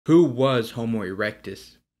Who was Homo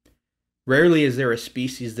erectus? Rarely is there a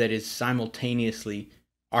species that is simultaneously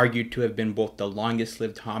argued to have been both the longest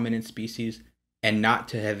lived hominin species and not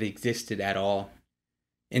to have existed at all.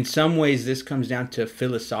 In some ways, this comes down to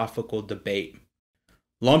philosophical debate.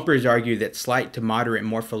 Lumpers argue that slight to moderate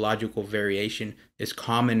morphological variation is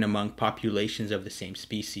common among populations of the same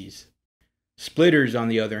species. Splitters, on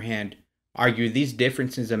the other hand, argue these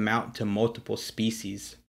differences amount to multiple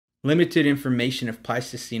species. Limited information of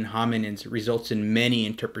Pleistocene hominins results in many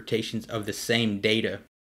interpretations of the same data.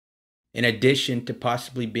 In addition to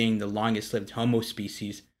possibly being the longest lived Homo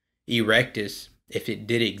species, erectus, if it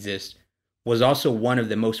did exist, was also one of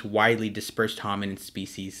the most widely dispersed hominin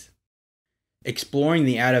species. Exploring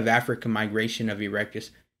the out-of-Africa migration of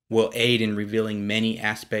erectus will aid in revealing many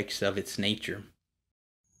aspects of its nature.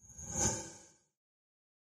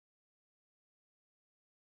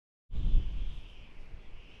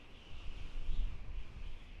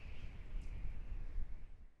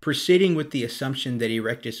 Proceeding with the assumption that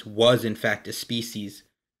erectus was in fact a species,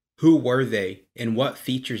 who were they and what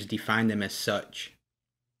features define them as such?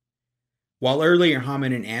 While earlier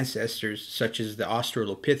hominin ancestors, such as the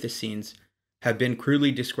Australopithecines, have been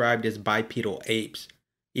crudely described as bipedal apes,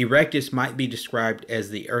 erectus might be described as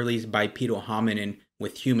the earliest bipedal hominin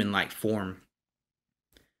with human-like form.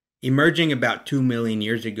 Emerging about 2 million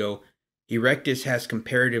years ago, erectus has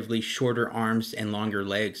comparatively shorter arms and longer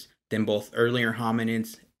legs than both earlier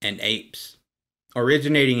hominins and apes.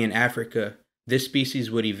 Originating in Africa, this species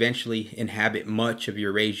would eventually inhabit much of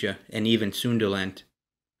Eurasia and even Sundaland.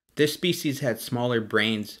 This species had smaller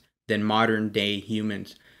brains than modern-day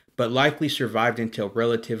humans, but likely survived until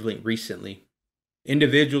relatively recently.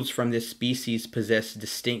 Individuals from this species possess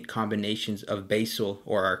distinct combinations of basal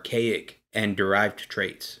or archaic and derived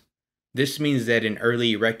traits. This means that an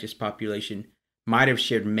early erectus population might have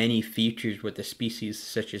shared many features with a species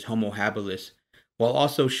such as Homo habilis, while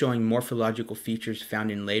also showing morphological features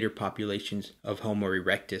found in later populations of Homo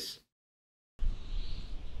erectus.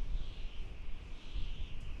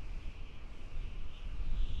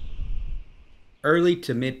 Early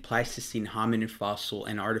to mid-Pleistocene hominin fossil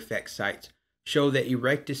and artifact sites show that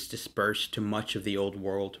erectus dispersed to much of the Old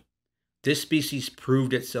World. This species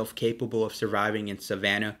proved itself capable of surviving in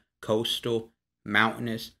savanna, coastal,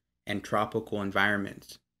 mountainous, and tropical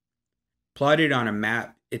environments. Plotted on a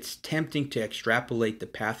map, it's tempting to extrapolate the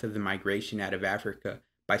path of the migration out of Africa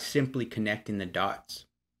by simply connecting the dots.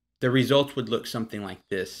 The results would look something like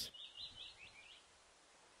this.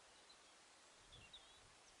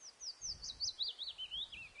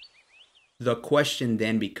 The question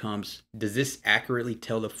then becomes, does this accurately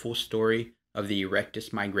tell the full story of the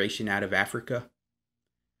erectus migration out of Africa?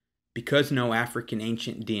 Because no African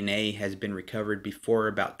ancient DNA has been recovered before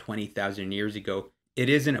about 20,000 years ago, it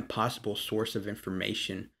isn't a possible source of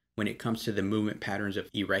information when it comes to the movement patterns of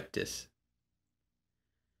erectus.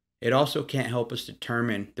 It also can't help us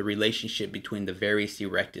determine the relationship between the various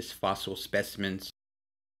erectus fossil specimens.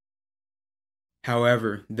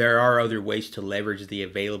 However, there are other ways to leverage the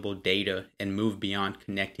available data and move beyond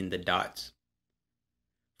connecting the dots.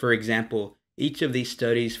 For example, each of these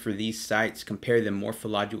studies for these sites compare the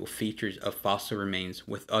morphological features of fossil remains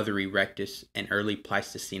with other erectus and early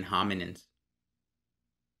Pleistocene hominins.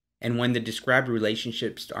 And when the described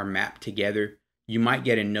relationships are mapped together, you might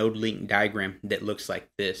get a node link diagram that looks like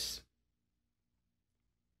this.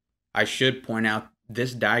 I should point out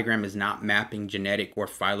this diagram is not mapping genetic or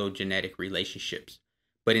phylogenetic relationships,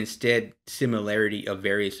 but instead similarity of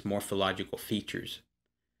various morphological features.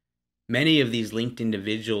 Many of these linked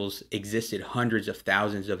individuals existed hundreds of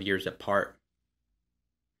thousands of years apart.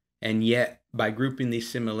 And yet, by grouping these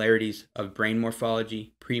similarities of brain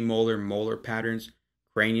morphology, premolar-molar patterns,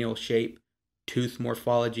 cranial shape, tooth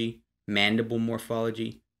morphology, mandible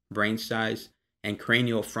morphology, brain size, and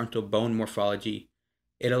cranial frontal bone morphology,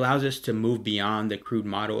 it allows us to move beyond the crude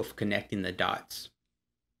model of connecting the dots.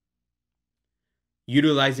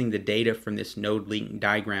 Utilizing the data from this node link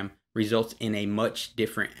diagram results in a much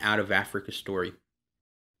different out-of-Africa story.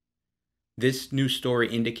 This new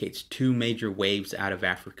story indicates two major waves out of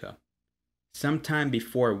Africa. Sometime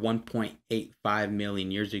before 1.85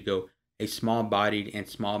 million years ago, a small-bodied and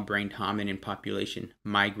small-brained hominin population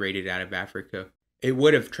migrated out of Africa. It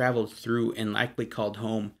would have traveled through and likely called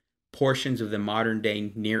home portions of the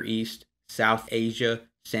modern-day Near East, South Asia,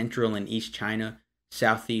 Central and East China,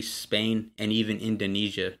 Southeast Spain, and even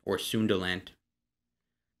Indonesia or Sundaland.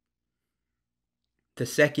 The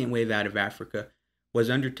second wave out of Africa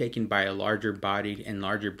was undertaken by a larger-bodied and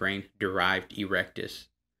larger-brained derived erectus,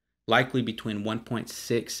 likely between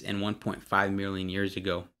 1.6 and 1.5 million years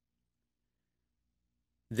ago.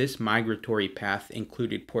 This migratory path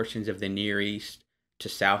included portions of the Near East to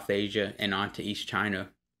South Asia and on to East China.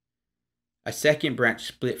 A second branch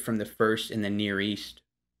split from the first in the Near East.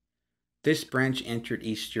 This branch entered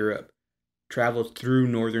East Europe, traveled through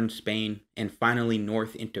northern Spain, and finally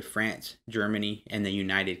north into France, Germany, and the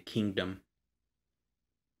United Kingdom.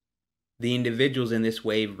 The individuals in this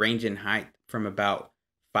wave range in height from about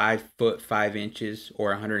 5 foot 5 inches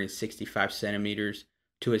or 165 centimeters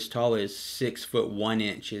to as tall as 6 foot 1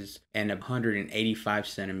 inches and 185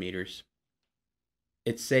 centimeters.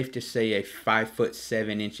 It's safe to say a 5 foot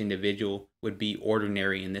 7 inch individual would be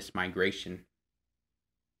ordinary in this migration.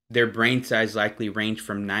 Their brain size likely ranged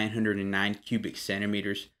from 909 cubic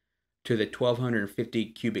centimeters to the 1250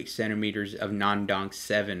 cubic centimeters of Nandong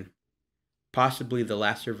 7, possibly the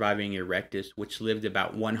last surviving erectus, which lived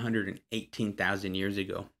about 118,000 years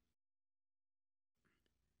ago.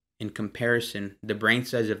 In comparison, the brain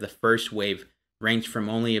size of the first wave ranged from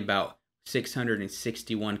only about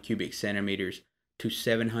 661 cubic centimeters to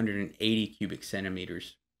 780 cubic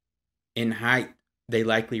centimeters. In height, they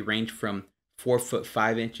likely range from 4 foot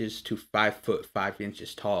 5 inches to 5 foot 5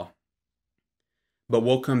 inches tall. But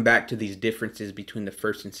we'll come back to these differences between the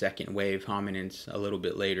first and second wave hominins a little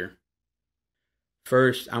bit later.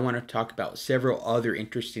 First, I want to talk about several other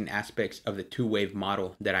interesting aspects of the two-wave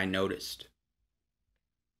model that I noticed.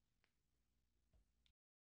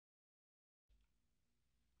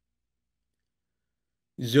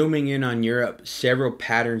 Zooming in on Europe, several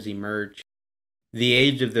patterns emerge. The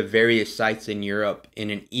age of the various sites in Europe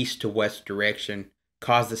in an east to west direction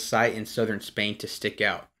caused the site in southern Spain to stick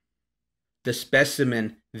out. The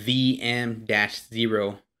specimen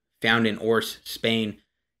VM-0 found in Ors, Spain,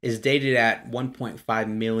 is dated at 1.5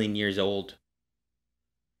 million years old.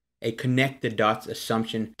 A connect the dots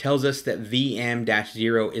assumption tells us that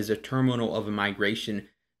VM-0 is a terminal of a migration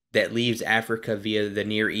that leaves Africa via the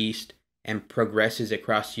Near East and progresses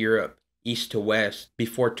across Europe east to west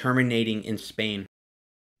before terminating in Spain.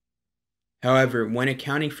 However, when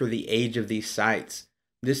accounting for the age of these sites,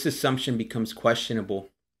 this assumption becomes questionable.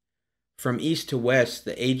 From east to west,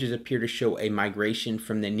 the ages appear to show a migration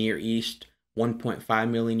from the Near East 1.5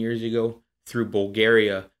 million years ago through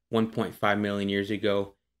Bulgaria 1.5 million years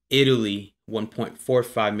ago, Italy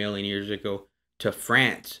 1.45 million years ago, to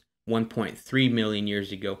France 1.3 million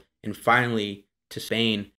years ago, and finally to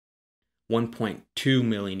Spain 1.2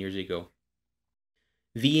 million years ago.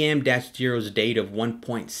 VM-0's date of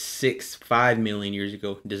 1.65 million years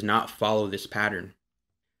ago does not follow this pattern.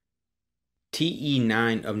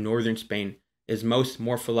 TE9 of northern Spain is most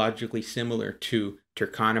morphologically similar to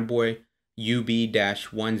Turkanaboy,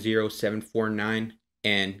 UB-10749,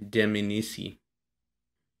 and Deminissi.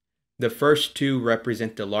 The first two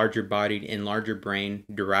represent the larger bodied and larger brain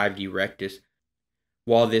derived erectus,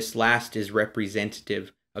 while this last is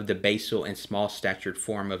representative of the basal and small statured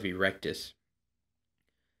form of erectus.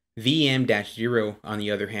 VM-0, on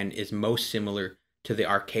the other hand, is most similar to the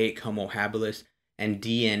archaic Homo habilis and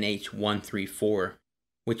DNH134,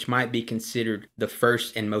 which might be considered the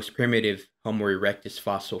first and most primitive Homo erectus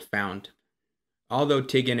fossil found. Although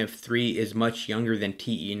Tiganov3 is much younger than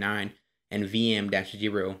TE9 and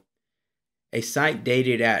VM-0, a site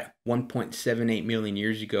dated at 1.78 million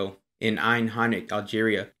years ago in Ain Hanik,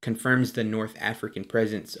 Algeria, confirms the North African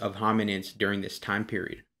presence of hominids during this time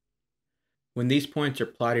period. When these points are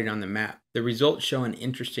plotted on the map, the results show an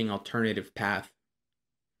interesting alternative path.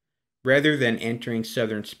 Rather than entering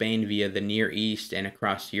southern Spain via the Near East and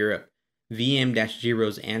across Europe,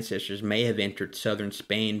 VM-0's ancestors may have entered southern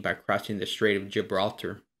Spain by crossing the Strait of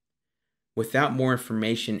Gibraltar. Without more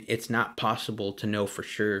information, it's not possible to know for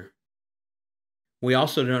sure. We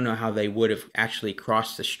also don't know how they would have actually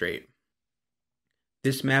crossed the strait.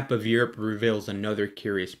 This map of Europe reveals another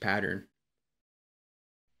curious pattern.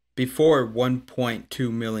 Before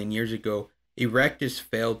 1.2 million years ago, erectus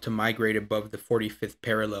failed to migrate above the 45th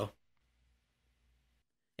parallel.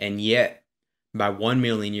 And yet, by 1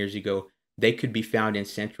 million years ago, they could be found in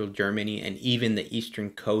central Germany and even the eastern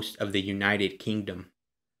coast of the United Kingdom.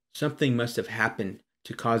 Something must have happened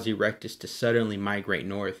to cause erectus to suddenly migrate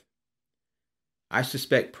north. I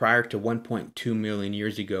suspect prior to 1.2 million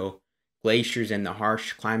years ago, glaciers and the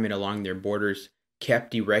harsh climate along their borders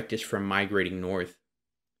kept erectus from migrating north.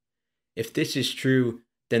 If this is true,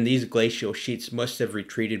 then these glacial sheets must have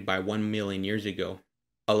retreated by 1 million years ago,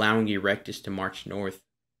 allowing erectus to march north.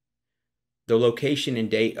 The location and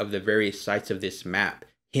date of the various sites of this map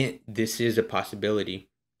hint this is a possibility.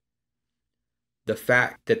 The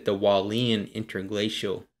fact that the Waalian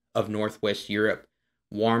interglacial of northwest Europe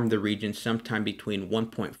warmed the region sometime between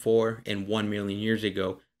 1.4 and 1 million years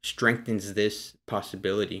ago strengthens this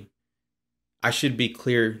possibility. I should be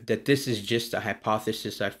clear that this is just a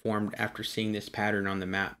hypothesis I formed after seeing this pattern on the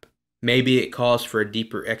map. Maybe it calls for a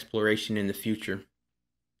deeper exploration in the future.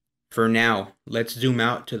 For now, let's zoom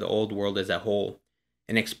out to the old world as a whole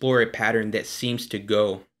and explore a pattern that seems to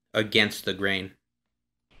go against the grain.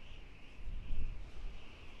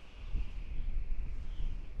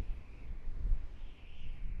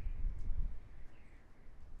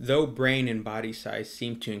 Though brain and body size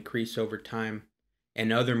seem to increase over time,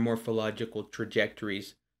 and other morphological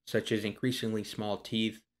trajectories, such as increasingly small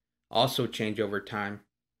teeth, also change over time,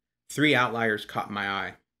 three outliers caught my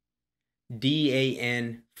eye.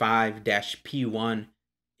 DAN5-P1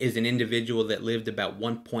 is an individual that lived about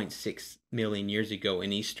 1.6 million years ago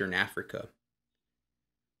in eastern Africa.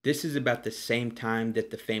 This is about the same time that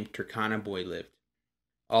the famed Turkana boy lived,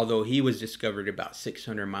 although he was discovered about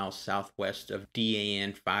 600 miles southwest of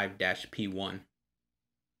DAN5-P1.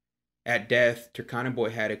 At death, Turkana boy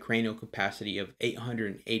had a cranial capacity of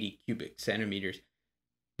 880 cubic centimeters,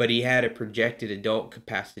 but he had a projected adult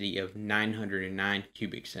capacity of 909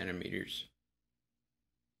 cubic centimeters.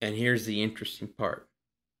 And here's the interesting part.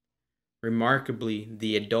 Remarkably,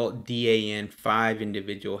 the adult DAN5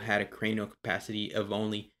 individual had a cranial capacity of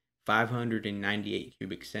only 598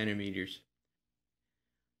 cubic centimeters.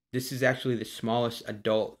 This is actually the smallest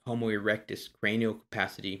adult Homo erectus cranial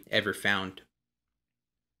capacity ever found.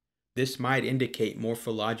 This might indicate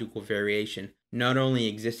morphological variation not only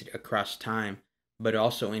existed across time, but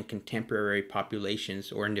also in contemporary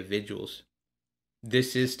populations or individuals.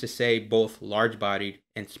 This is to say both large-bodied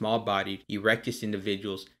and small-bodied erectus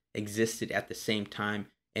individuals existed at the same time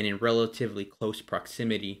and in relatively close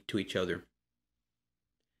proximity to each other.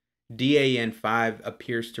 DAN5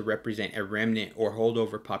 appears to represent a remnant or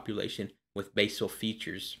holdover population with basal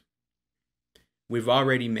features. We've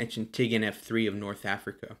already mentioned TIGNF3 of North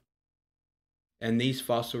Africa, and these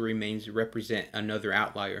fossil remains represent another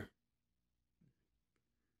outlier.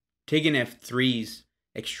 TIGNF3's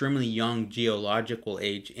extremely young geological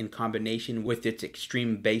age in combination with its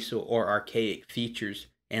extreme basal or archaic features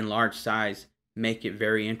and large size make it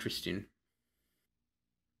very interesting.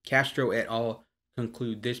 Castro et al.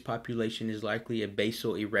 Conclude this population is likely a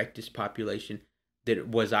basal erectus population that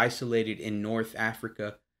was isolated in North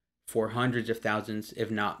Africa for hundreds of thousands,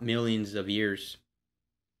 if not millions of years.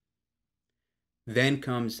 Then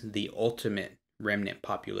comes the ultimate remnant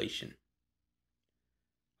population.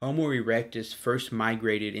 Homo erectus first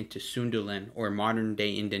migrated into Sundaland or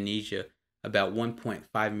modern-day Indonesia about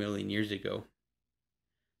 1.5 million years ago.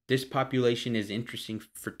 This population is interesting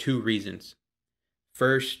for two reasons.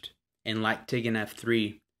 First, and like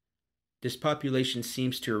TIGNF3, this population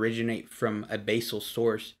seems to originate from a basal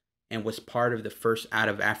source and was part of the first out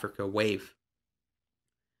of Africa wave.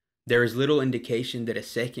 There is little indication that a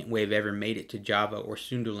second wave ever made it to Java or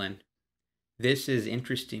Sundaland. This is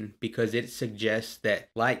interesting because it suggests that,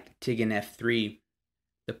 like TIGNF3,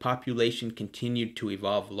 the population continued to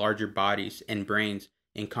evolve larger bodies and brains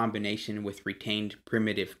in combination with retained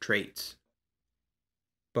primitive traits.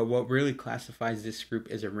 But what really classifies this group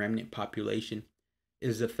as a remnant population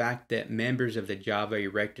is the fact that members of the Java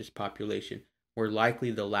erectus population were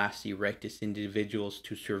likely the last erectus individuals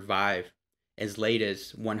to survive as late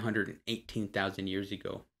as 118,000 years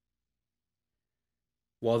ago.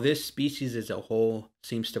 While this species as a whole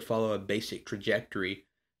seems to follow a basic trajectory,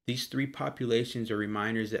 these three populations are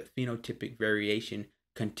reminders that phenotypic variation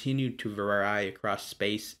continued to vary across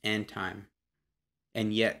space and time.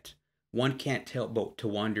 And yet, one can't help but to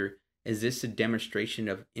wonder, is this a demonstration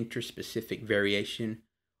of interspecific variation,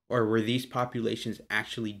 or were these populations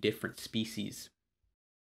actually different species?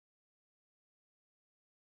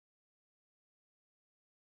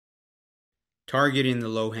 Targeting the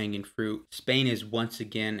low-hanging fruit, Spain is once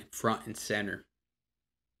again front and center.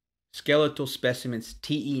 Skeletal specimens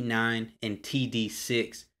TE9 and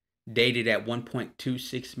TD6, dated at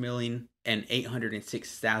 1.26 million and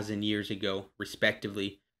 806,000 years ago,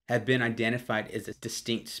 respectively, have been identified as a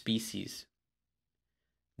distinct species.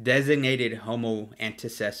 Designated Homo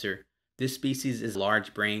antecessor, this species is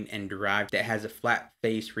large-brained and derived that has a flat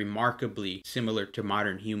face remarkably similar to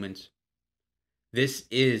modern humans. This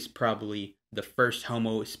is probably the first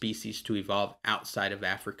Homo species to evolve outside of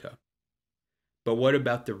Africa. But what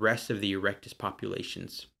about the rest of the erectus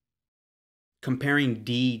populations? Comparing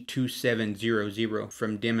D2700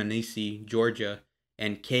 from Dmanisi, Georgia,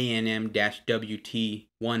 and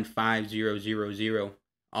KNM-WT15000,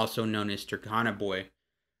 also known as Turkana boy,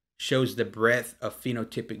 shows the breadth of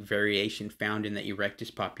phenotypic variation found in the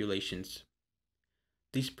erectus populations.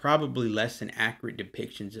 These probably less than accurate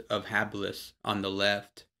depictions of habilis on the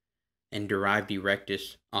left and derived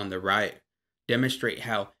erectus on the right demonstrate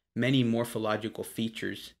how many morphological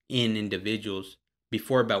features in individuals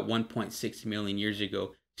before about 1.6 million years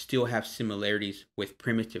ago still have similarities with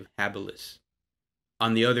primitive habilis.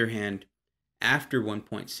 On the other hand, after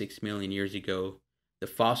 1.6 million years ago, the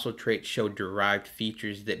fossil traits showed derived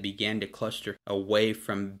features that began to cluster away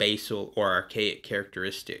from basal or archaic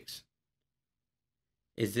characteristics.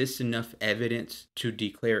 Is this enough evidence to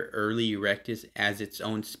declare early erectus as its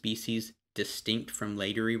own species distinct from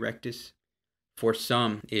later erectus? For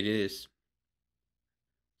some, it is.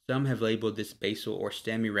 Some have labeled this basal or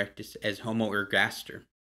stem erectus as Homo ergaster.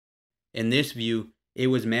 In this view, it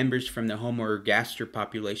was members from the Homo ergaster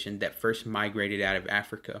population that first migrated out of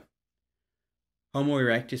Africa. Homo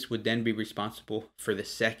erectus would then be responsible for the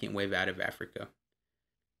second wave out of Africa.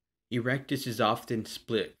 Erectus is often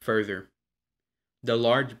split further. The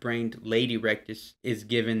large-brained late erectus is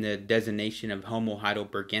given the designation of Homo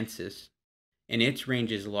heidelbergensis, and its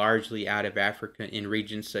range is largely out of Africa in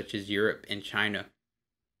regions such as Europe and China.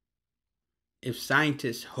 If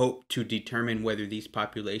scientists hope to determine whether these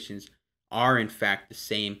populations are in fact the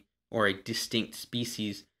same or a distinct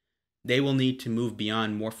species, they will need to move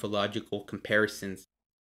beyond morphological comparisons.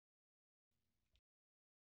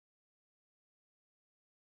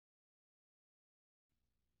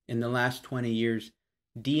 In the last 20 years,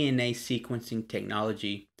 DNA sequencing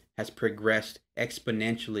technology has progressed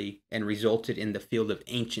exponentially and resulted in the field of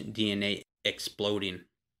ancient DNA exploding.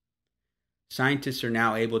 Scientists are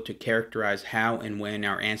now able to characterize how and when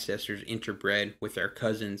our ancestors interbred with our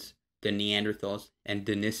cousins, the Neanderthals and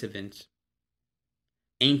Denisovans.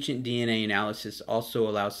 Ancient DNA analysis also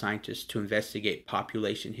allows scientists to investigate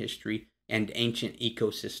population history and ancient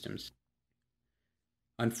ecosystems.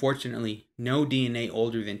 Unfortunately, no DNA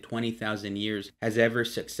older than 20,000 years has ever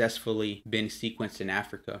successfully been sequenced in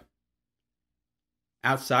Africa.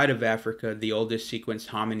 Outside of Africa, the oldest sequenced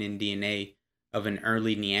hominin DNA of an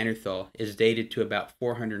early Neanderthal is dated to about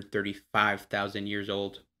 435,000 years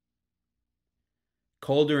old.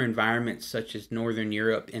 Colder environments such as Northern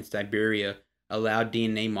Europe and Siberia allow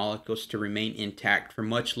DNA molecules to remain intact for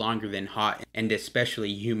much longer than hot and especially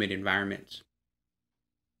humid environments.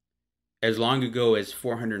 As long ago as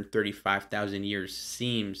 435,000 years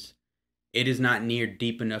seems, it is not near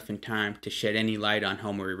deep enough in time to shed any light on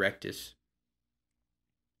Homo erectus.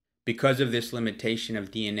 Because of this limitation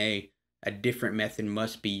of DNA, a different method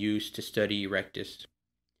must be used to study erectus.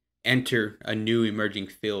 Enter a new emerging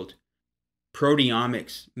field.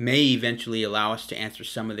 Proteomics may eventually allow us to answer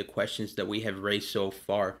some of the questions that we have raised so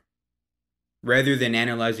far. Rather than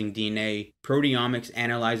analyzing DNA, proteomics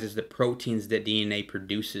analyzes the proteins that DNA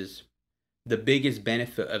produces. The biggest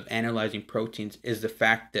benefit of analyzing proteins is the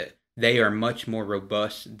fact that they are much more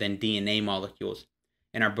robust than DNA molecules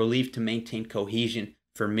and are believed to maintain cohesion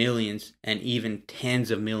for millions and even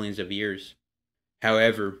tens of millions of years.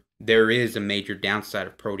 However, there is a major downside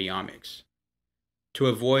of proteomics. To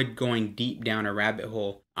avoid going deep down a rabbit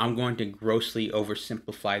hole, I'm going to grossly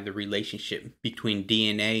oversimplify the relationship between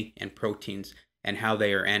DNA and proteins and how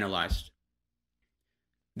they are analyzed.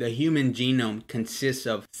 The human genome consists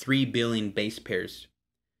of 3 billion base pairs.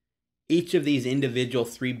 Each of these individual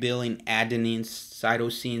 3 billion adenines,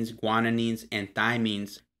 cytosines, guanines, and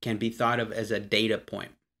thymines can be thought of as a data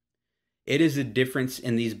point. It is the difference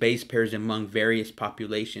in these base pairs among various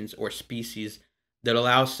populations or species that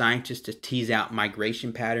allows scientists to tease out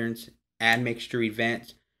migration patterns, admixture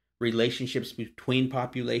events, relationships between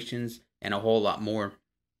populations, and a whole lot more.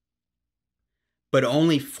 But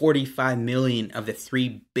only 45 million of the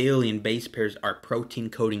 3 billion base pairs are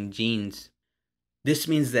protein-coding genes. This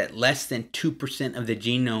means that less than 2% of the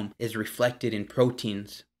genome is reflected in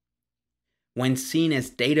proteins. When seen as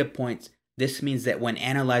data points, this means that when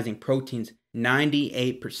analyzing proteins,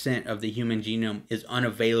 98% of the human genome is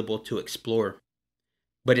unavailable to explore.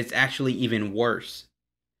 But it's actually even worse,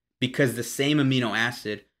 because the same amino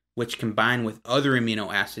acid, which combine with other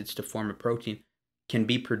amino acids to form a protein, can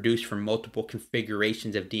be produced from multiple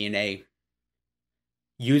configurations of DNA.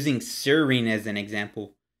 Using serine as an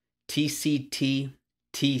example, TCT,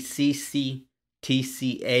 TCC,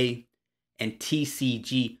 TCA, and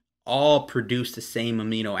TCG all produce the same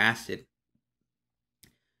amino acid.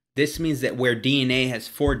 This means that where DNA has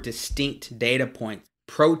 4 distinct data points,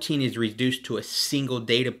 protein is reduced to a single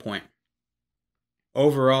data point.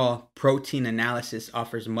 Overall, protein analysis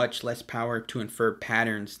offers much less power to infer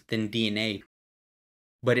patterns than DNA,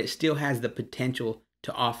 but it still has the potential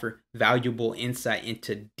to offer valuable insight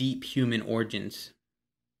into deep human origins.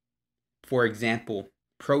 For example,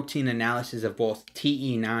 protein analysis of both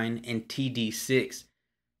TE9 and TD6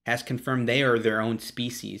 has confirmed they are their own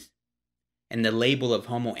species, and the label of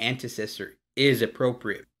Homo antecessor is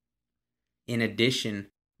appropriate. In addition,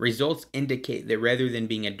 Results indicate that rather than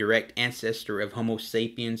being a direct ancestor of Homo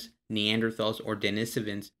sapiens, Neanderthals, or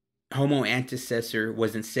Denisovans, Homo antecessor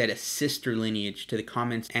was instead a sister lineage to the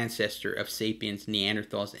common ancestor of sapiens,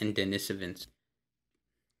 Neanderthals, and Denisovans.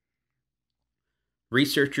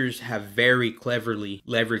 Researchers have very cleverly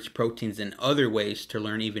leveraged proteins in other ways to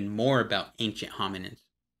learn even more about ancient hominins.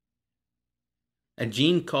 A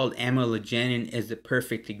gene called amylogenin is a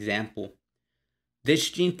perfect example.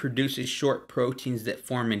 This gene produces short proteins that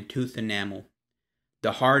form in tooth enamel,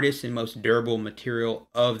 the hardest and most durable material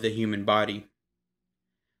of the human body.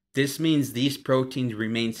 This means these proteins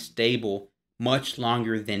remain stable much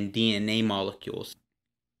longer than DNA molecules.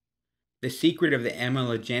 The secret of the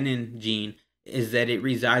amylogenin gene is that it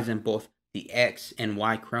resides in both the X and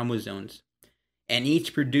Y chromosomes, and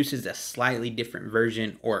each produces a slightly different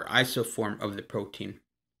version or isoform of the protein.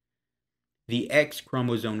 The X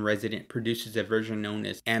chromosome resident produces a version known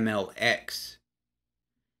as MLX,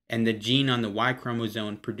 and the gene on the Y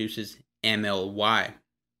chromosome produces MLY.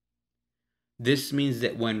 This means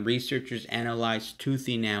that when researchers analyze tooth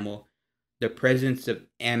enamel, the presence of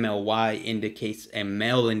MLY indicates a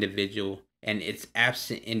male individual, and its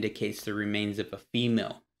absence indicates the remains of a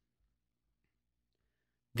female.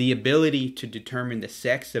 The ability to determine the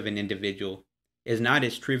sex of an individual is not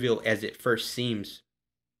as trivial as it first seems.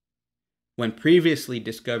 When previously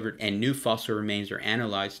discovered and new fossil remains are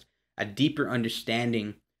analyzed, a deeper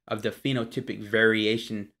understanding of the phenotypic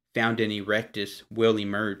variation found in erectus will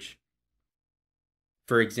emerge.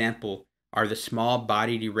 For example, are the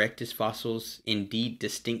small-bodied erectus fossils indeed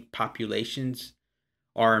distinct populations,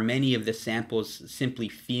 or are many of the samples simply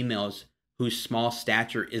females whose small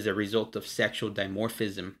stature is a result of sexual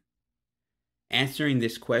dimorphism? Answering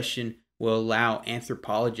this question will allow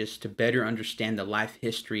anthropologists to better understand the life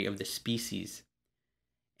history of the species.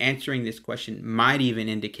 Answering this question might even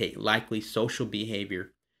indicate likely social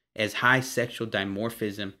behavior, as high sexual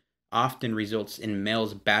dimorphism often results in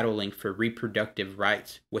males battling for reproductive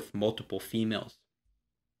rights with multiple females.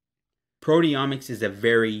 Proteomics is a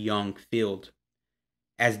very young field.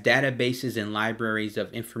 As databases and libraries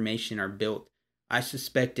of information are built, I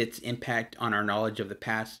suspect its impact on our knowledge of the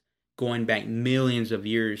past, going back millions of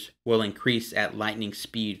years, will increase at lightning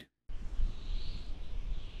speed.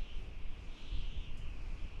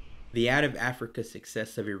 The out of Africa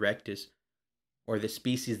success of erectus, or the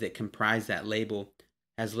species that comprise that label,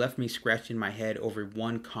 has left me scratching my head over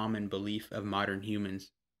one common belief of modern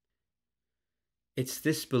humans. It's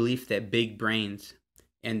this belief that big brains,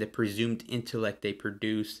 and the presumed intellect they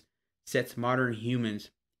produce, sets modern humans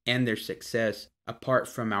and their success apart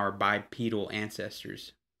from our bipedal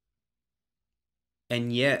ancestors.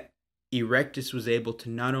 And yet, erectus was able to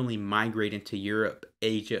not only migrate into Europe,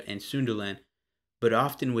 Asia, and Sundaland, but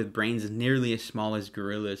often with brains nearly as small as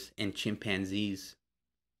gorillas and chimpanzees.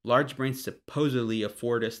 Large brains supposedly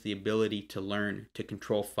afford us the ability to learn to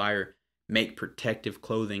control fire, make protective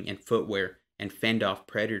clothing and footwear, and fend off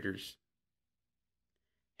predators.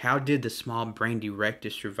 How did the small-brained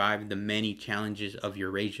erectus survive the many challenges of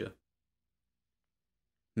Eurasia?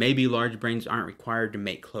 Maybe large brains aren't required to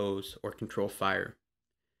make clothes or control fire.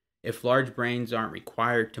 If large brains aren't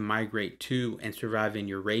required to migrate to and survive in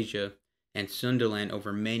Eurasia and Sundaland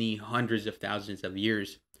over many hundreds of thousands of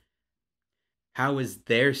years, how is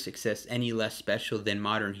their success any less special than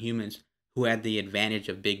modern humans who had the advantage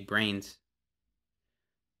of big brains?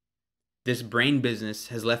 This brain business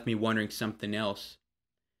has left me wondering something else.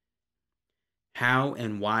 How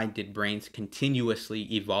and why did brains continuously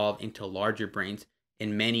evolve into larger brains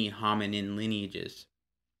in many hominin lineages?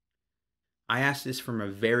 I ask this from a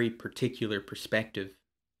very particular perspective.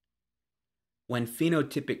 When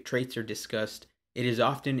phenotypic traits are discussed, it is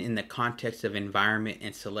often in the context of environment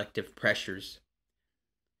and selective pressures.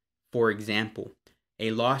 For example,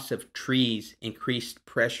 a loss of trees increased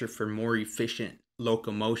pressure for more efficient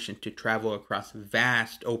locomotion to travel across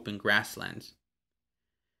vast open grasslands.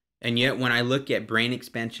 And yet, when I look at brain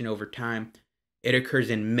expansion over time, it occurs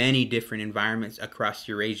in many different environments across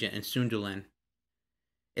Eurasia and Sundaland.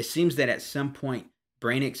 It seems that at some point,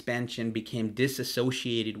 brain expansion became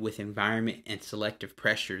disassociated with environment and selective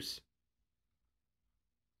pressures.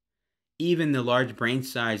 Even the large brain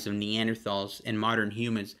size of Neanderthals and modern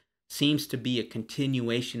humans seems to be a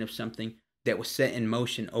continuation of something that was set in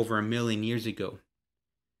motion over 1 million years ago.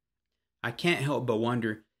 I can't help but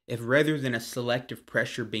wonder if rather than a selective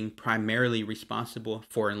pressure being primarily responsible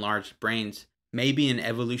for enlarged brains, maybe an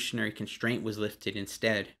evolutionary constraint was lifted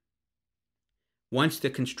instead. Once the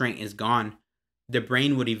constraint is gone, the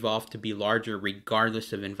brain would evolve to be larger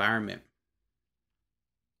regardless of environment.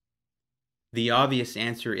 The obvious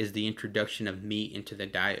answer is the introduction of meat into the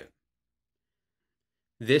diet.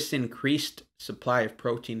 This increased supply of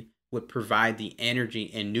protein would provide the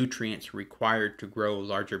energy and nutrients required to grow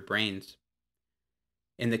larger brains.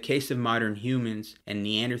 In the case of modern humans and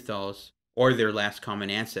Neanderthals, or their last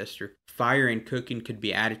common ancestor, fire and cooking could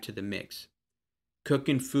be added to the mix.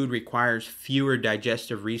 Cooking food requires fewer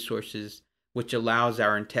digestive resources, which allows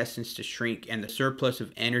our intestines to shrink and the surplus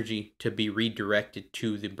of energy to be redirected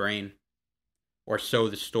to the brain. Or so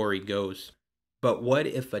the story goes. But what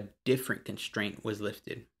if a different constraint was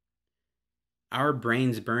lifted? Our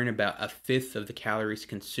brains burn about a fifth of the calories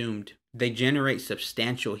consumed. They generate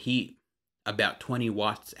substantial heat, about 20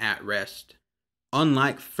 watts at rest.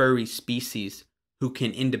 Unlike furry species, who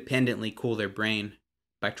can independently cool their brain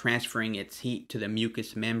by transferring its heat to the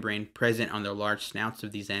mucous membrane present on the large snouts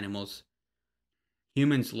of these animals,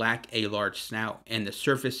 humans lack a large snout and the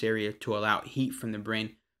surface area to allow heat from the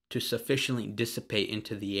brain to sufficiently dissipate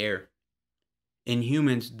into the air. In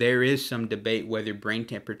humans, there is some debate whether brain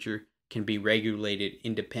temperature can be regulated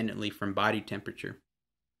independently from body temperature.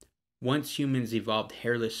 Once humans evolved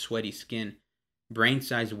hairless, sweaty skin, brain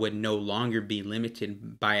size would no longer be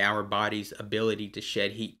limited by our body's ability to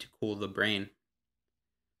shed heat to cool the brain.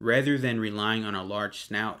 Rather than relying on a large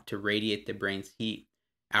snout to radiate the brain's heat,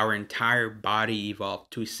 our entire body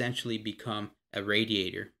evolved to essentially become a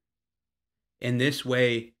radiator. In this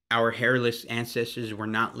way, our hairless ancestors were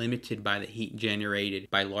not limited by the heat generated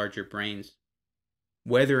by larger brains.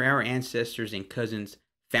 Whether our ancestors and cousins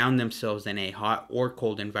found themselves in a hot or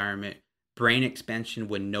cold environment, brain expansion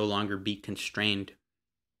would no longer be constrained.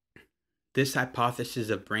 This hypothesis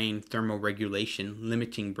of brain thermoregulation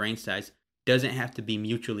limiting brain size doesn't have to be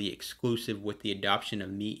mutually exclusive with the adoption of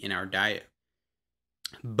meat in our diet.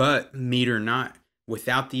 But, meat or not,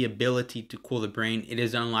 without the ability to cool the brain, it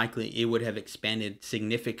is unlikely it would have expanded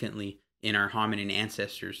significantly in our hominin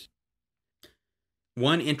ancestors.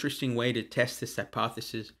 One interesting way to test this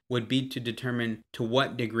hypothesis would be to determine to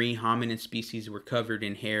what degree hominin species were covered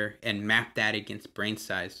in hair and map that against brain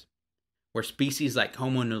size. Were species like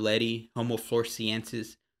Homo naledi, Homo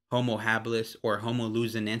floresiensis, Homo habilis, or Homo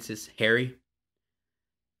luzonensis hairy?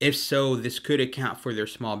 If so, this could account for their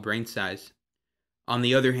small brain size. On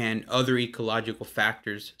the other hand, other ecological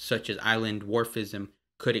factors, such as island dwarfism,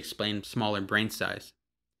 could explain smaller brain size.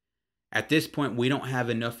 At this point, we don't have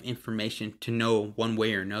enough information to know one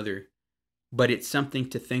way or another, but it's something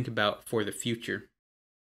to think about for the future.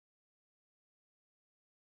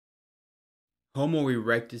 Homo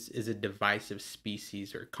erectus is a divisive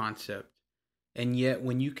species or concept, and yet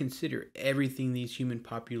when you consider everything these human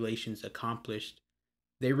populations accomplished,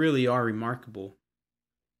 they really are remarkable.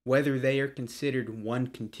 Whether they are considered one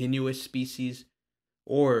continuous species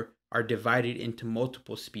or are divided into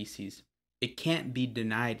multiple species, it can't be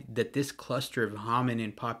denied that this cluster of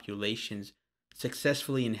hominin populations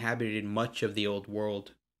successfully inhabited much of the old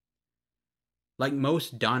world. Like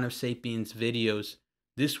most Dawn of Sapiens videos,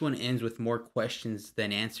 this one ends with more questions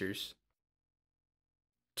than answers.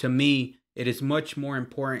 To me, it is much more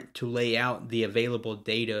important to lay out the available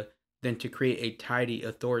data than to create a tidy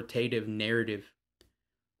authoritative narrative.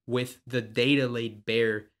 With the data laid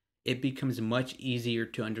bare, it becomes much easier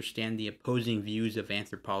to understand the opposing views of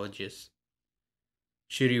anthropologists.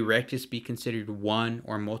 Should erectus be considered one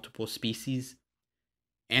or multiple species?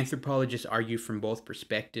 Anthropologists argue from both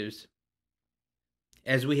perspectives.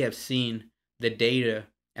 As we have seen, the data,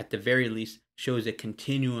 at the very least, shows a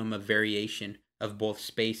continuum of variation of both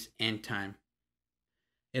space and time.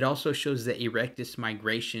 It also shows that erectus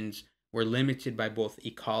migrations were limited by both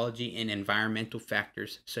ecology and environmental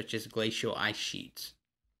factors such as glacial ice sheets.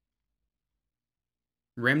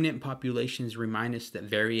 Remnant populations remind us that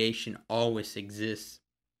variation always exists.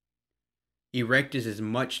 Erectus is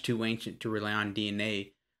much too ancient to rely on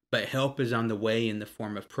DNA, but help is on the way in the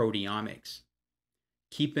form of proteomics.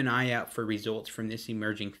 Keep an eye out for results from this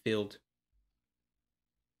emerging field.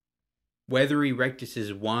 Whether erectus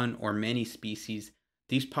is one or many species,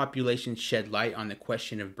 these populations shed light on the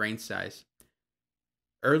question of brain size.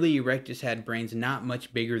 Early erectus had brains not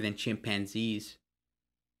much bigger than chimpanzees.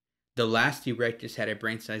 The last erectus had a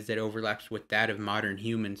brain size that overlaps with that of modern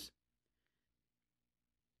humans.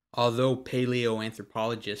 Although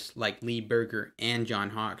paleoanthropologists like Lee Berger and John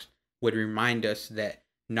Hawkes would remind us that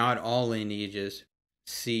not all lineages,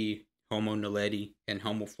 see Homo naledi and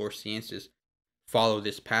Homo floresiensis, follow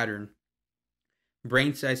this pattern,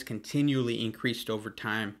 brain size continually increased over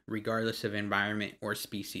time regardless of environment or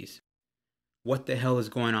species. What the hell is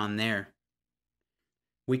going on there?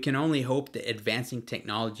 We can only hope that advancing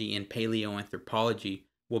technology in paleoanthropology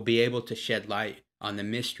will be able to shed light on the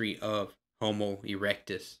mystery of Homo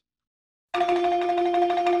erectus.